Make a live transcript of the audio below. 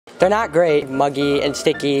They're not great, muggy and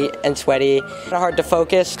sticky and sweaty, and hard to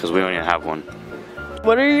focus. Because we don't even have one.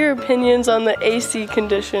 What are your opinions on the AC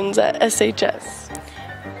conditions at SHS?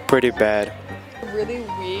 Pretty bad. Really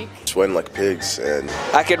weak. Sweating like pigs, and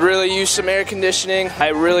I could really use some air conditioning. I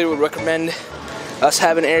really would recommend us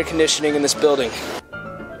having air conditioning in this building.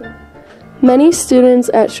 Many students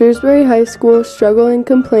at Shrewsbury High School struggle and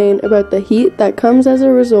complain about the heat that comes as a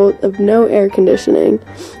result of no air conditioning.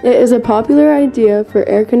 It is a popular idea for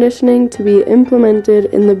air conditioning to be implemented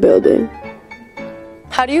in the building.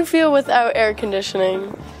 How do you feel without air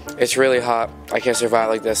conditioning? It's really hot. I can't survive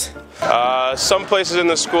like this. Some places in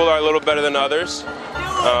the school are a little better than others.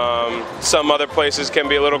 Some other places can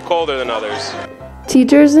be a little colder than others.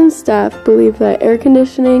 Teachers and staff believe that air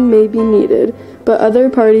conditioning may be needed, but other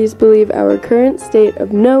parties believe our current state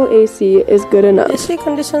of no AC is good enough. AC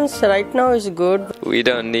conditions right now is good. We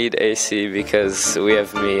don't need AC because we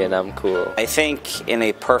have me and I'm cool. I think in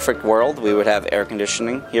a perfect world we would have air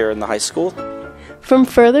conditioning here in the high school. From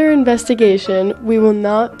further investigation, we will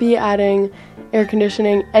not be adding air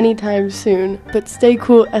conditioning anytime soon, but stay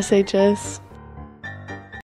cool, SHS.